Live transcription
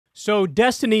So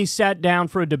Destiny sat down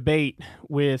for a debate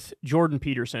with Jordan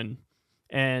Peterson,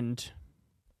 and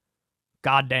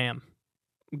goddamn.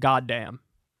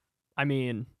 I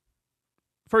mean,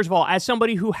 first of all, as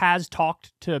somebody who has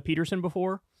talked to Peterson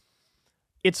before,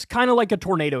 it's kind of like a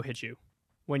tornado hits you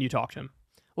when you talk to him.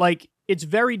 Like, it's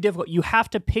very difficult. You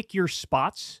have to pick your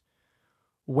spots,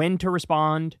 when to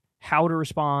respond, how to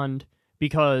respond,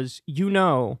 because you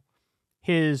know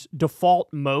his default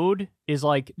mode is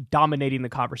like dominating the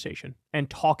conversation and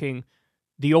talking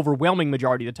the overwhelming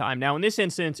majority of the time. Now, in this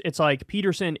instance, it's like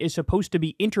Peterson is supposed to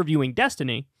be interviewing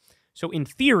Destiny. So in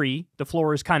theory, the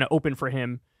floor is kind of open for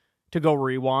him to go where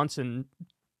he wants and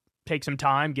take some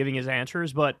time giving his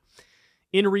answers. But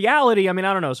in reality, I mean,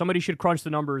 I don't know. Somebody should crunch the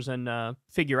numbers and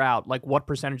figure out like what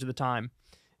percentage of the time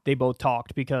they both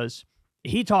talked, because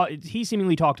he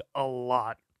seemingly talked a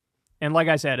lot. And like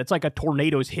I said, it's like a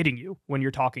tornado's hitting you when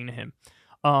you're talking to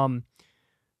him.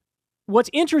 What's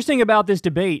interesting about this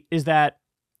debate is that,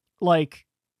 like,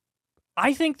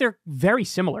 I think they're very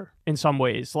similar in some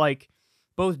ways. Like,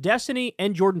 both Destiny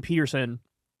and Jordan Peterson,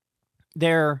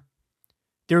 they're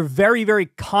very, very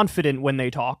confident when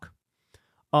they talk.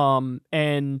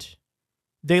 And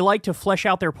they like to flesh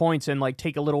out their points and like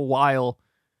take a little while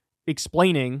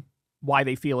explaining why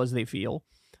they feel as they feel.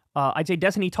 I'd say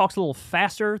Destiny talks a little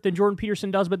faster than Jordan Peterson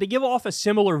does, but they give off a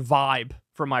similar vibe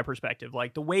from my perspective.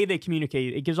 Like, the way they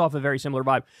communicate, it gives off a very similar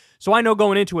vibe. So I know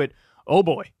going into it, oh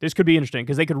boy, this could be interesting,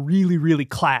 because they could really, really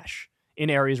clash in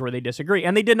areas where they disagree.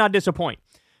 And they did not disappoint.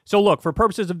 So look, for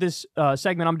purposes of this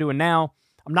segment I'm doing now,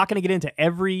 I'm not going to get into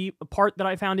every part that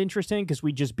I found interesting, because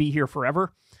we'd just be here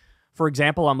forever. For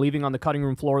example, I'm leaving on the cutting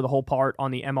room floor the whole part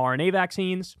on the mRNA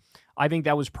vaccines. I think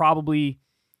that was probably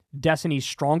Destiny's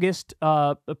strongest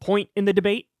point in the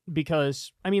debate,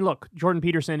 because, I mean, look, Jordan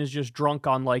Peterson is just drunk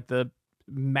on like the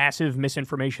massive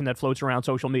misinformation that floats around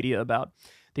social media about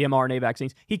the mRNA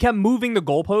vaccines. He kept moving the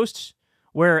goalposts,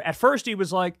 where at first he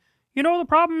was like, you know, the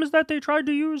problem is that they tried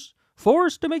to use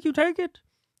force to make you take it.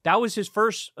 That was his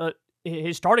first,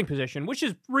 his starting position, which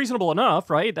is reasonable enough,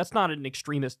 right? That's not an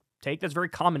extremist take. That's a very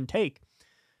common take.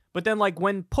 But then, like,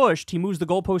 when pushed, he moves the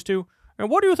goalpost to, and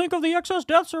what do you think of the excess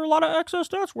deaths? There are a lot of excess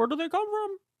deaths. Where do they come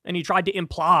from? And he tried to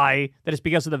imply that it's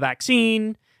because of the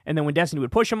vaccine. And then when Destiny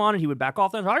would push him on it, he would back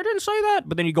off. And I didn't say that.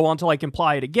 But then he'd go on to like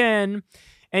imply it again.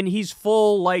 And he's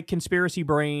full like conspiracy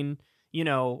brain, you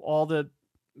know, all the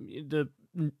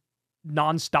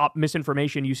nonstop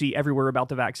misinformation you see everywhere about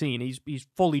the vaccine. He's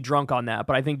fully drunk on that.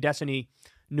 But I think Destiny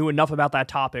knew enough about that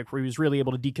topic where he was really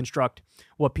able to deconstruct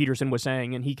what Peterson was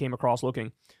saying. And he came across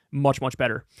looking much, much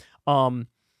better.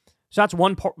 So that's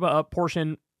one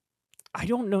portion. I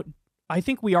don't know. I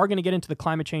think we are going to get into the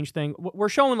climate change thing. We're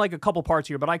showing like a couple parts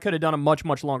here, but I could have done a much,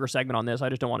 much longer segment on this. I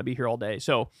just don't want to be here all day.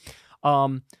 So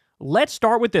let's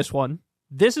start with this one.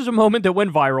 This is a moment that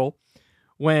went viral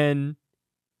when...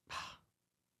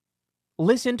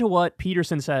 Listen to what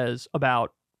Peterson says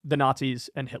about the Nazis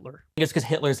and Hitler. It's because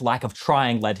Hitler's lack of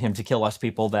trying led him to kill less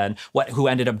people than who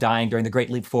ended up dying during the Great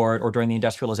Leap Forward or during the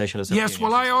industrialization of the Soviet Union. Yes,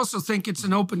 well, I also think it's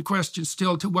an open question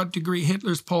still to what degree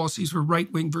Hitler's policies were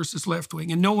right-wing versus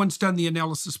left-wing, and no one's done the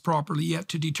analysis properly yet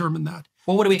to determine that.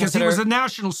 Well, what do we consider? Because it was a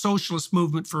national socialist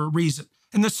movement for a reason,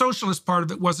 and the socialist part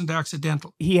of it wasn't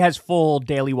accidental. He has full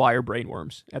Daily Wire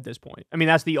brainworms at this point. I mean,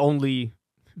 that's the only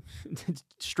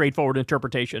straightforward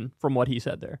interpretation from what he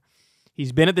said there.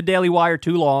 He's been at the Daily Wire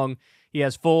too long. He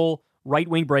has full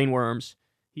right-wing brainworms.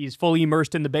 He's fully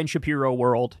immersed in the Ben Shapiro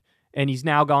world, and he's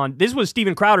now gone. This was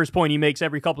Steven Crowder's point he makes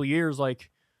every couple of years, like,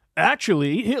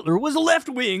 actually, Hitler was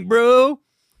left-wing, bro.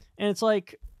 And it's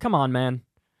like, come on, man.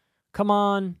 Come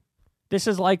on. This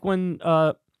is like when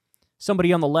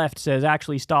somebody on the left says,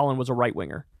 actually, Stalin was a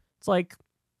right-winger. It's like,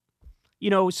 you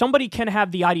know, somebody can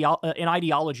have the an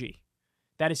ideology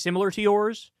that is similar to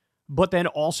yours, but then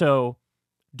also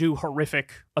do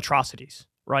horrific atrocities,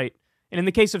 right? And in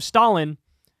the case of Stalin,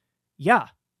 yeah,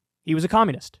 he was a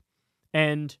communist.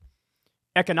 And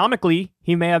economically,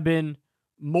 he may have been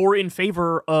more in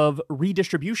favor of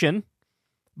redistribution,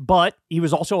 but he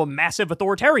was also a massive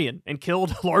authoritarian and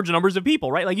killed large numbers of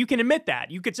people, right? Like, you can admit that.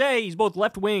 You could say he's both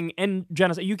left-wing and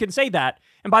genocide. You can say that.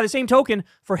 And by the same token,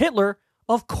 for Hitler,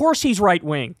 of course he's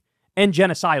right-wing and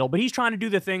genocidal, but he's trying to do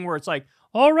the thing where it's like,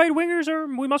 all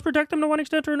right-wingers we must protect them to one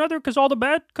extent or another because all the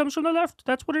bad comes from the left.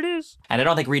 That's what it is. And I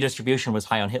don't think redistribution was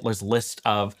high on Hitler's list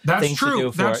of things to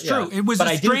do for... That's true. It was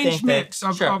a strange mix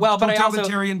of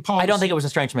totalitarian policy. I don't think it was a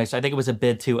strange mix. I think it was a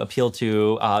bid to appeal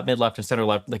to mid-left and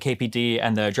center-left, the KPD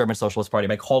and the German Socialist Party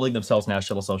by calling themselves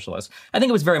National Socialists. I think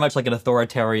it was very much like an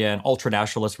authoritarian,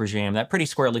 ultra-nationalist regime that pretty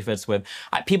squarely fits with...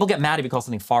 people get mad if you call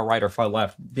something far-right or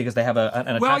far-left because they have an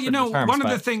attachment Well, you know, to terms, one of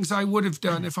the things I would have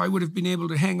done if I would have been able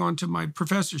to hang on to my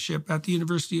professorship at the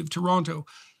University of Toronto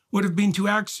would have been to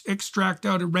extract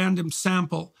out a random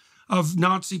sample of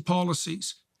Nazi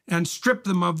policies and strip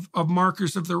them of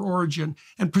markers of their origin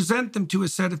and present them to a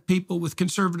set of people with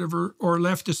conservative or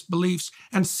leftist beliefs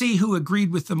and see who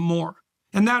agreed with them more.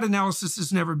 And that analysis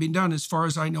has never been done as far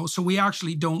as I know. So we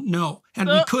actually don't know. And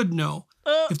we could know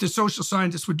if the social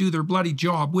scientists would do their bloody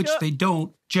job, which they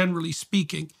don't, generally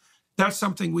speaking. That's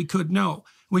something we could know.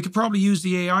 We could probably use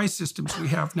the AI systems we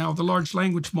have now, the large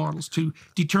language models, to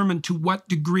determine to what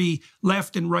degree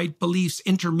left and right beliefs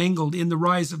intermingled in the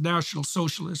rise of National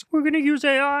Socialism. We're going to use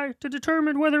AI to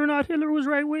determine whether or not Hitler was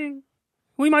right-wing.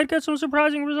 We might get some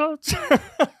surprising results.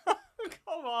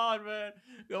 Come on, man.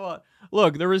 Come on.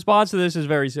 Look, the response to this is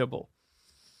very simple.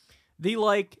 The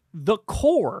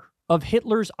core of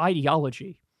Hitler's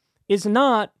ideology is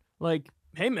not like,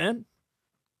 hey, man,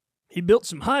 he built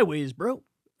some highways, bro.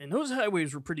 And those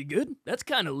highways were pretty good. That's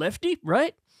kind of lefty,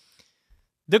 right?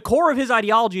 The core of his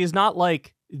ideology is not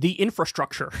like the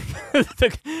infrastructure.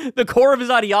 The core of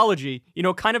his ideology,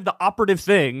 kind of the operative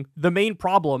thing, the main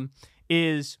problem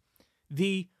is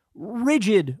the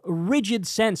rigid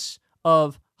sense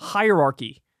of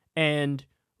hierarchy and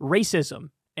racism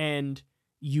and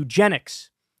eugenics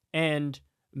and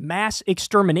mass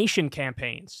extermination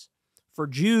campaigns for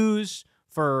Jews,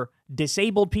 for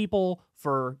disabled people,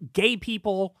 for gay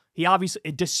people. He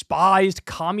obviously despised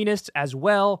communists as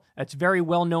well. That's very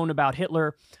well known about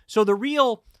Hitler. So the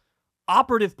real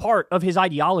operative part of his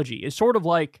ideology is sort of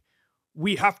like,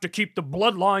 we have to keep the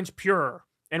bloodlines pure,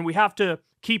 and we have to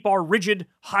keep our rigid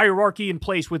hierarchy in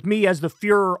place with me as the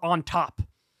Führer on top.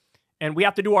 And we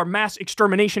have to do our mass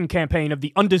extermination campaign of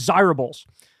the undesirables.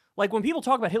 Like when people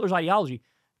talk about Hitler's ideology,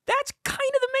 that's kind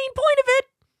of the main point of it.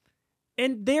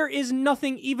 And there is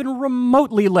nothing even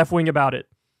remotely left-wing about it.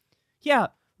 Yeah,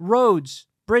 roads,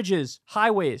 bridges,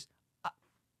 highways.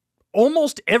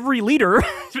 Almost every leader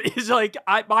is like,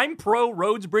 I'm pro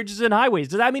roads, bridges, and highways.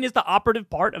 Does that mean it's the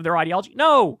operative part of their ideology?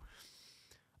 No.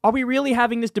 Are we really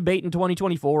having this debate in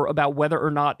 2024 about whether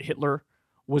or not Hitler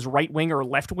was right-wing or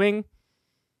left-wing?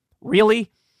 Really?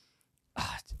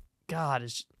 God,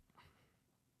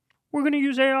 we're going to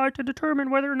use AI to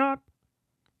determine whether or not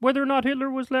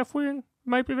Hitler was left-wing.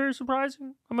 Might be very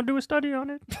surprising. I'm going to do a study on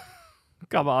it.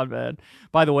 Come on, man.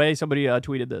 By the way, somebody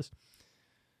tweeted this.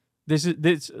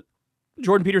 This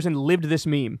Jordan Peterson lived this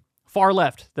meme. Far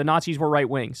left, the Nazis were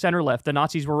right-wing. Center left, the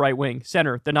Nazis were right-wing.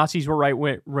 Center, the Nazis were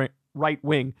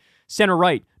right-wing. Center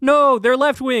right, no, they're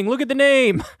left-wing. Look at the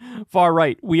name. Far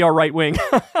right, we are right-wing.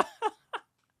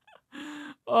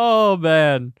 Oh,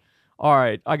 man. All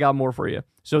right, I got more for you.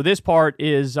 So this part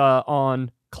is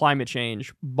on climate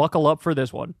change. Buckle up for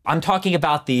this one. I'm talking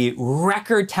about the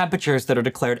record temperatures that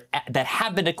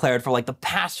have been declared for like the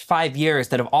past 5 years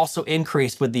that have also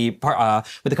increased with the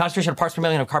concentration of parts per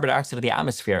million of carbon dioxide in the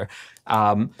atmosphere.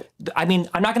 I mean,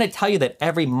 I'm not going to tell you that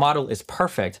every model is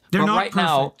perfect. They're not right perfect.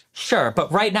 Now, sure, but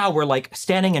right now we're like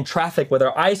standing in traffic with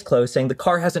our eyes closed saying the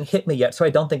car hasn't hit me yet, so I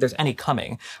don't think there's any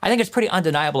coming. I think it's pretty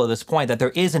undeniable at this point that there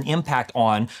is an impact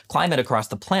on climate across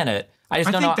the planet. I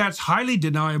think that's highly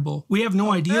deniable. We have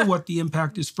no idea what the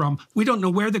impact is from. We don't know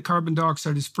where the carbon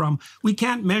dioxide is from. We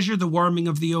can't measure the warming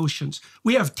of the oceans.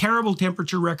 We have terrible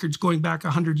temperature records going back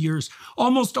 100 years.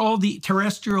 Almost all the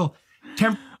terrestrial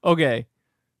Okay,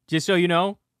 just so you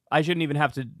know, I shouldn't even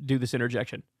have to do this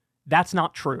interjection. That's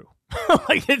not true.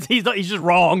 Like he's just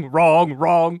wrong.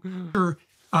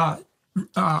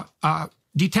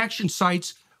 Detection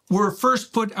sites were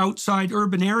first put outside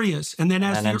urban areas, and then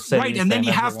then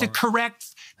you have to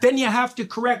correct. Then you have to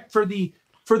correct for the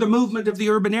movement of the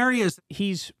urban areas.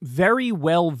 He's very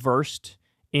well versed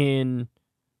in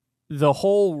the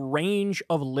whole range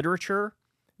of literature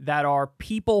that are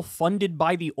people funded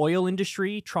by the oil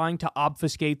industry trying to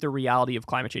obfuscate the reality of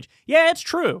climate change. Yeah, it's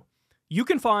true. You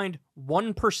can find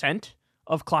 1%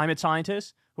 of climate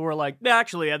scientists who are like,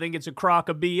 actually, I think it's a crock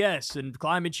of BS and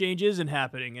climate change isn't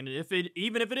happening. And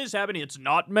even if it is happening, it's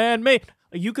not man-made.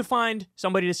 You could find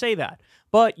somebody to say that.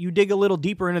 But you dig a little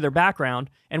deeper into their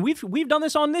background. And we've done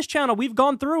this on this channel. We've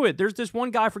gone through it. There's this one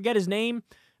guy, I forget his name,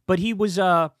 but he was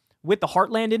with the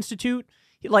Heartland Institute.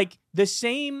 Like the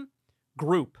same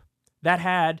group that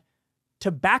had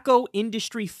tobacco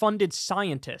industry-funded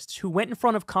scientists who went in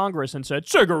front of Congress and said,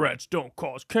 cigarettes don't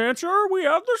cause cancer. We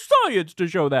have the science to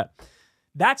show that.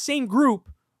 That same group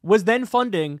was then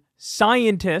funding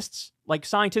scientists, like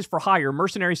scientists for hire,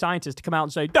 mercenary scientists, to come out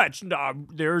and say,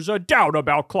 there's a doubt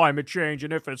about climate change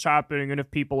and if it's happening and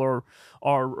if people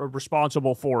are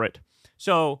responsible for it.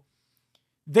 So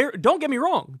don't get me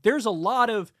wrong. There's a lot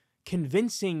of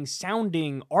convincing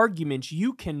sounding arguments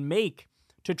you can make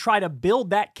to try to build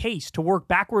that case to work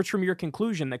backwards from your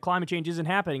conclusion that climate change isn't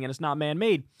happening and it's not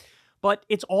man-made. But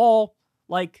it's all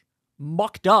like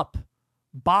mucked up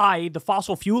by the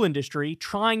fossil fuel industry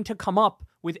trying to come up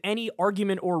with any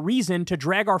argument or reason to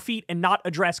drag our feet and not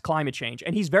address climate change.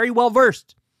 And he's very well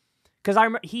versed, because I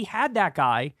remember he had that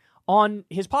guy on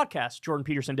his podcast, Jordan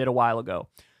Peterson did a while ago.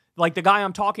 Like the guy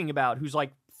I'm talking about who's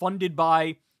like funded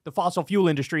by the fossil fuel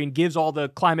industry and gives all the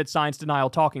climate science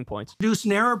denial talking points. Produce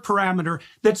an error parameter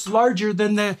that's larger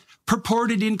than the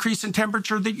purported increase in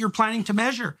temperature that you're planning to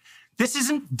measure. This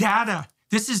isn't data.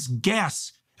 This is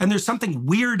guess. And there's something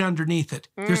weird underneath it.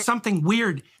 There's something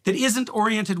weird that isn't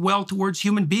oriented well towards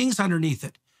human beings underneath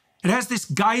it. It has this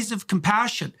guise of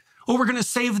compassion. Oh, we're going to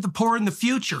save the poor in the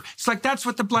future. It's like that's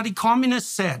what the bloody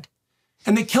communists said.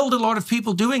 And they killed a lot of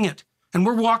people doing it. And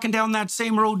we're walking down that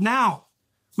same road now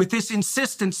with this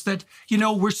insistence that, you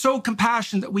know, we're so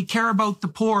compassionate that we care about the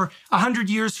poor 100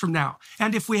 years from now.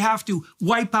 And if we have to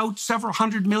wipe out several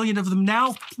 100 million of them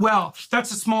now, well, that's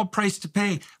a small price to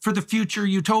pay for the future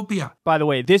utopia. By the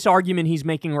way, this argument he's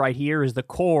making right here is the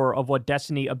core of what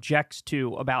Destiny objects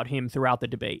to about him throughout the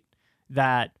debate.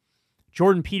 That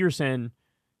Jordan Peterson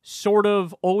sort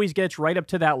of always gets right up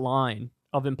to that line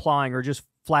of implying or just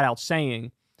flat out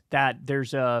saying that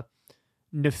there's a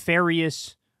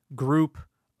nefarious group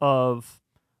of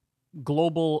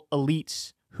global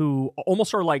elites who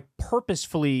almost are like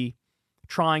purposefully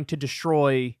trying to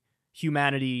destroy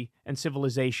humanity and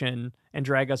civilization and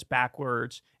drag us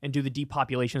backwards and do the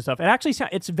depopulation stuff. It actually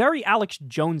sounds, it's very Alex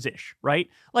Jones-ish, right?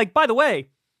 Like, by the way,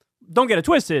 don't get it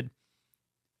twisted.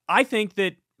 I think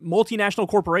that multinational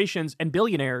corporations and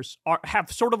billionaires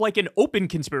have sort of like an open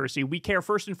conspiracy. We care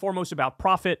first and foremost about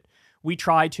profit. We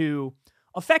try to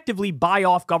effectively buy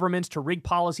off governments to rig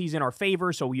policies in our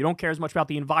favor so you don't care as much about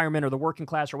the environment or the working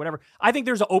class or whatever. I think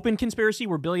there's an open conspiracy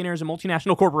where billionaires and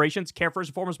multinational corporations care first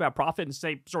and foremost about profit and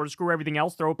say sort of screw everything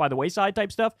else, throw it by the wayside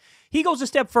type stuff. He goes a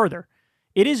step further.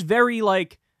 It is very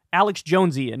like Alex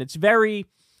Jonesy, and it's very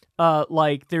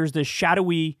like there's this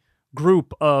shadowy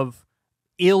group of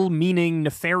ill-meaning,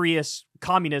 nefarious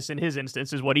communists in his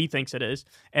instance is what he thinks it is.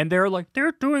 And they're like,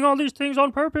 they're doing all these things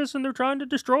on purpose and they're trying to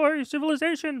destroy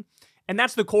civilization. And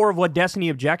that's the core of what Destiny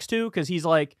objects to, because he's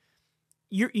like,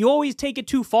 you always take it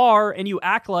too far and you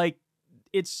act like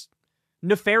it's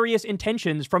nefarious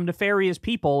intentions from nefarious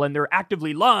people and they're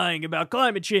actively lying about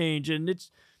climate change and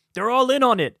they're all in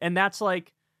on it. And that's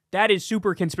like, that is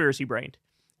super conspiracy brained.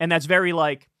 And that's very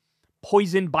like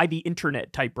poisoned by the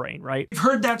internet type brain, right? I've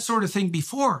heard that sort of thing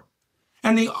before.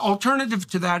 And the alternative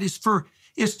to that is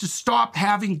to stop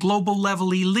having global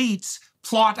level elites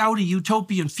plot out a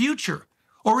utopian future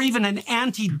or even an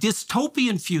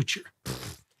anti-dystopian future.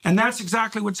 And that's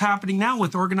exactly what's happening now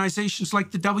with organizations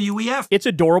like the WEF. It's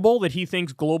adorable that he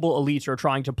thinks global elites are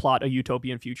trying to plot a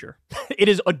utopian future. It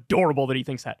is adorable that he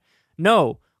thinks that.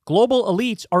 No, global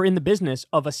elites are in the business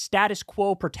of a status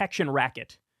quo protection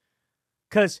racket.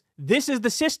 Because this is the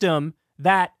system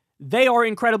that they are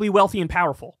incredibly wealthy and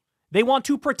powerful. They want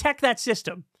to protect that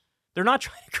system. They're not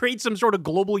trying to create some sort of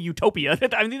global utopia.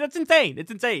 I mean, that's insane.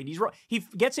 It's insane. He's wrong. He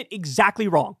gets it exactly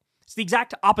wrong. It's the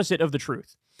exact opposite of the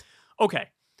truth. Okay.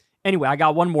 Anyway, I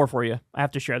got one more for you. I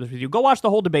have to share this with you. Go watch the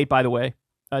whole debate, by the way.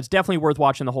 It's definitely worth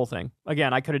watching the whole thing.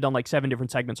 Again, I could have done like 7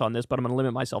 different segments on this, but I'm going to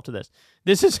limit myself to this.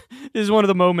 This is one of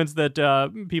the moments that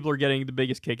people are getting the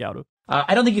biggest kick out of.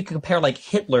 I don't think you can compare like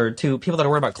Hitler to people that are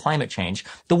worried about climate change.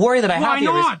 The worry that I have here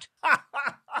is... Why not?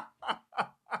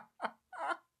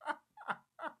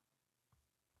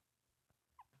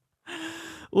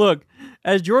 Look,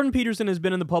 as Jordan Peterson has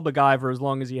been in the public eye for as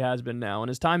long as he has been now, and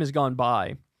his time has gone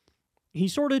by, he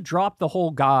sort of dropped the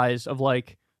whole guise of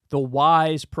like the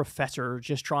wise professor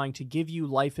just trying to give you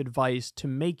life advice to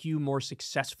make you more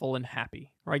successful and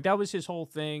happy, right? That was his whole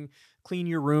thing. Clean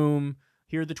your room.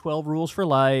 Here are the 12 rules for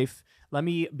life. Let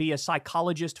me be a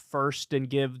psychologist first and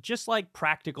give just like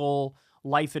practical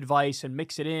life advice and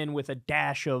mix it in with a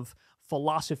dash of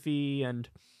philosophy and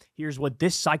here's what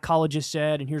this psychologist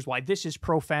said, and here's why this is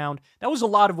profound. That was a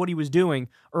lot of what he was doing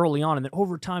early on, and then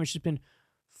over time, it's just been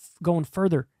going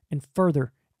further and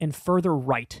further and further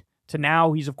right to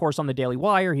now he's, of course, on the Daily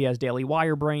Wire. He has Daily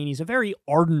Wire brain. He's a very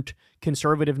ardent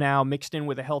conservative now, mixed in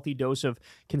with a healthy dose of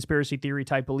conspiracy theory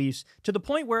type beliefs, to the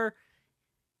point where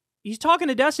he's talking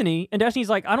to Destiny, and Destiny's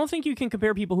like, I don't think you can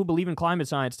compare people who believe in climate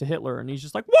science to Hitler. And he's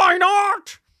just like, why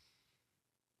not?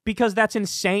 Because that's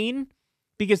insane.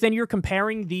 Because then you're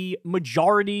comparing the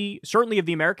majority, certainly of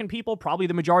the American people, probably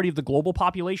the majority of the global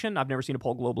population. I've never seen a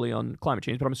poll globally on climate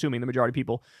change, but I'm assuming the majority of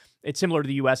people, it's similar to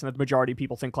the US, and that the majority of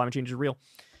people think climate change is real.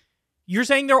 You're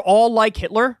saying they're all like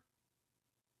Hitler?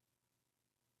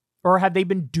 Or have they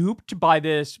been duped by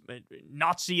this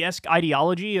Nazi-esque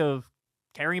ideology of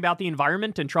caring about the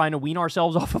environment and trying to wean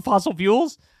ourselves off of fossil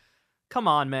fuels? Come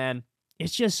on, man.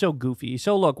 It's just so goofy.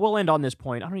 So look, we'll end on this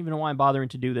point. I don't even know why I'm bothering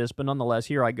to do this, but nonetheless,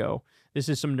 here I go. This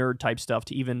is some nerd type stuff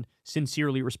to even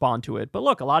sincerely respond to it. But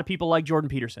look, a lot of people like Jordan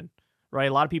Peterson, right?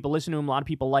 A lot of people listen to him. A lot of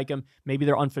people like him. Maybe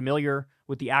they're unfamiliar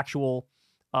with the actual,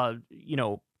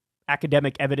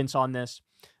 academic evidence on this.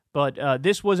 But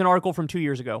this was an article from 2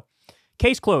 years ago.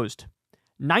 Case closed.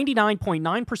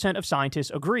 99.9% of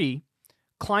scientists agree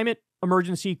climate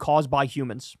emergency caused by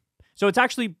humans. So it's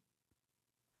actually,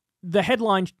 the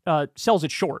headline sells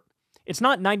it short. It's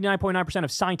not 99.9%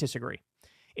 of scientists agree.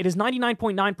 It is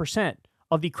 99.9%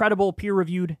 of the credible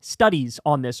peer-reviewed studies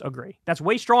on this agree. That's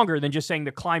way stronger than just saying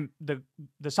the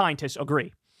scientists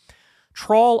agree.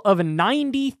 Trawl of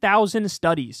 90,000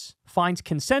 studies finds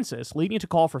consensus, leading to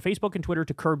call for Facebook and Twitter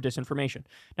to curb disinformation.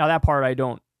 Now, that part I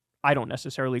don't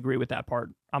necessarily agree with that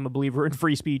part. I'm a believer in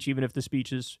free speech, even if the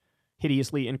speech is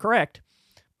hideously incorrect.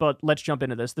 But let's jump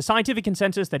into this. The scientific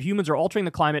consensus that humans are altering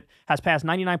the climate has passed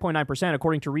 99.9%,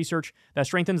 according to research that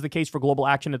strengthens the case for global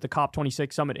action at the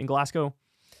COP26 summit in Glasgow.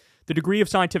 The degree of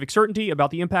scientific certainty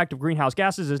about the impact of greenhouse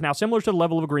gases is now similar to the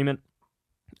level of agreement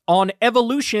on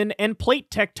evolution and plate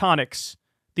tectonics,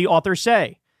 the authors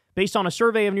say, based on a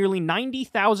survey of nearly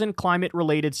 90,000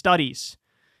 climate-related studies.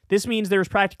 This means there is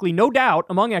practically no doubt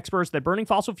among experts that burning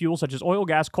fossil fuels such as oil,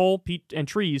 gas, coal, peat, and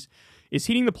trees is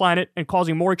heating the planet and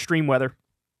causing more extreme weather.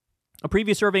 A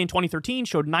previous survey in 2013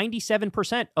 showed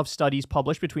 97% of studies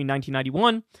published between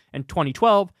 1991 and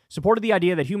 2012 supported the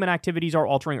idea that human activities are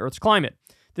altering Earth's climate.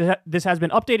 This has been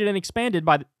updated and expanded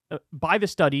by the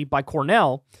study by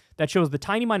Cornell that shows the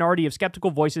tiny minority of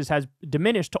skeptical voices has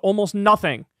diminished to almost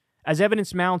nothing as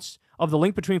evidence mounts of the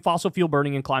link between fossil fuel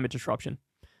burning and climate disruption.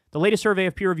 The latest survey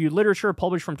of peer-reviewed literature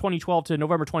published from 2012 to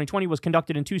November 2020 was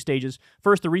conducted in two stages.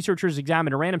 First, the researchers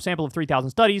examined a random sample of 3,000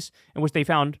 studies in which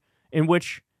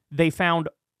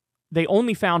they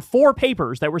only found 4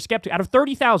 papers that were skeptical. Out of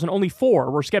 30,000, only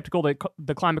 4 were skeptical that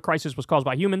the climate crisis was caused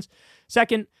by humans.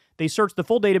 Second, they searched the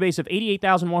full database of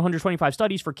 88,125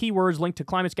 studies for keywords linked to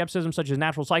climate skepticism, such as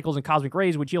natural cycles and cosmic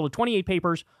rays, which yielded 28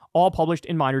 papers, all published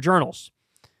in minor journals.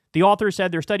 The authors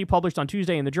said their study published on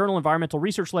Tuesday in the journal Environmental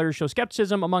Research Letters shows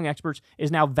skepticism among experts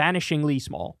is now vanishingly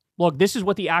small. Look, this is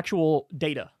what the actual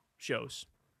data shows.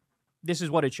 This is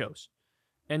what it shows.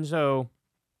 And so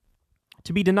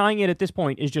to be denying it at this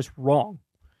point is just wrong.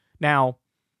 Now,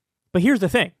 but here's the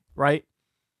thing, right?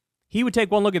 He would take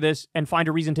one look at this and find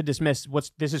a reason to dismiss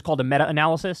this is called a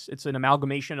meta-analysis. It's an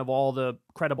amalgamation of all the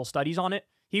credible studies on it.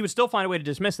 He would still find a way to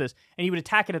dismiss this, and he would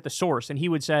attack it at the source, and he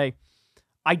would say,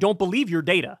 I don't believe your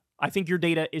data. I think your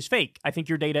data is fake. I think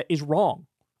your data is wrong.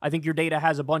 I think your data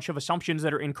has a bunch of assumptions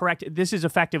that are incorrect. This is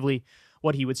effectively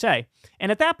what he would say.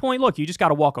 And at that point, look, you just got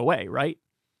to walk away, right?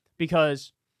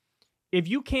 Because if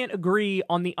you can't agree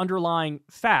on the underlying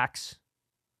facts,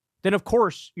 then of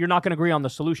course you're not going to agree on the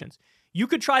solutions. You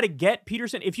could try to get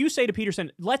Peterson, if you say to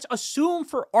Peterson, let's assume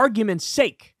for argument's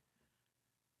sake,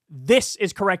 this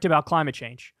is correct about climate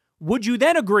change. Would you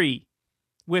then agree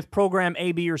with program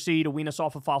A, B, or C to wean us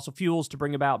off of fossil fuels, to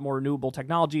bring about more renewable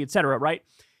technology, etc., right?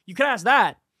 You could ask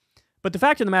that. But the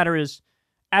fact of the matter is,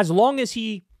 as long as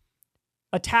he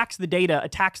attacks the data,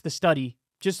 attacks the study,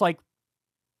 just like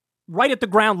right at the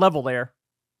ground level there,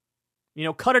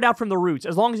 cut it out from the roots.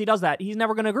 As long as he does that, he's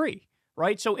never going to agree,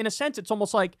 right? So in a sense, it's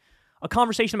almost like a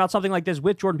conversation about something like this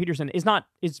with Jordan Peterson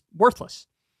is worthless.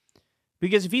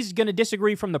 Because if he's going to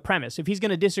disagree from the premise, if he's going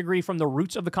to disagree from the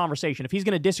roots of the conversation, if he's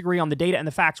going to disagree on the data and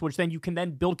the facts, which then you can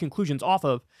then build conclusions off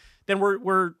of, then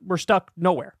we're stuck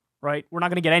nowhere, right? We're not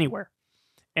going to get anywhere.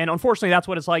 And unfortunately, that's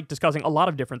what it's like discussing a lot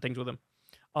of different things with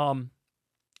him.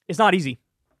 It's not easy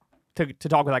to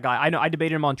talk with that guy. I know I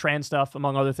debated him on trans stuff,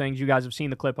 among other things. You guys have seen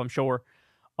the clip, I'm sure.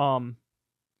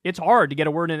 It's hard to get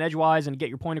a word in edgewise and get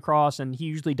your point across, and he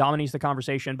usually dominates the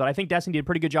conversation. But I think Destiny did a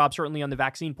pretty good job, certainly on the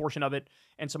vaccine portion of it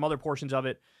and some other portions of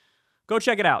it. Go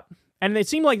check it out. And it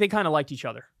seemed like they kind of liked each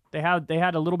other. They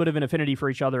had a little bit of an affinity for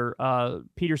each other.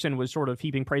 Peterson was sort of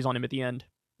heaping praise on him at the end,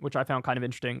 which I found kind of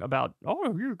interesting about,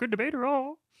 oh, you're a good debater,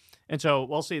 oh. And so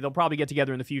we'll see. They'll probably get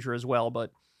together in the future as well.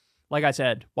 But like I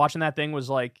said, watching that thing was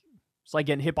like, it's like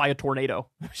getting hit by a tornado.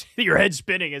 Your head's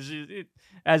spinning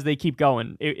as they keep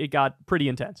going. It got pretty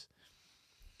intense.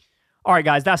 All right,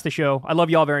 guys, that's the show. I love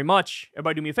you all very much.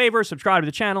 Everybody do me a favor, subscribe to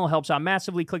the channel. It helps out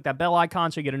massively. Click that bell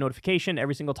icon so you get a notification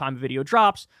every single time a video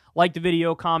drops. Like the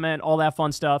video, comment, all that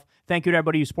fun stuff. Thank you to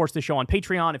everybody who supports the show on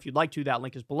Patreon. If you'd like to, that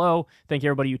link is below. Thank you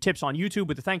everybody who tips on YouTube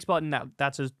with the thanks button.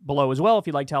 That's below as well if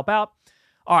you'd like to help out.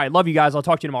 All right, love you guys. I'll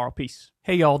talk to you tomorrow. Peace.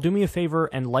 Hey, y'all, do me a favor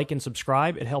and like and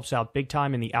subscribe. It helps out big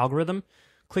time in the algorithm.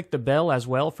 Click the bell as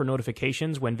well for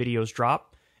notifications when videos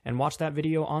drop. And watch that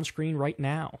video on screen right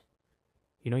now.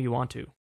 You know you want to.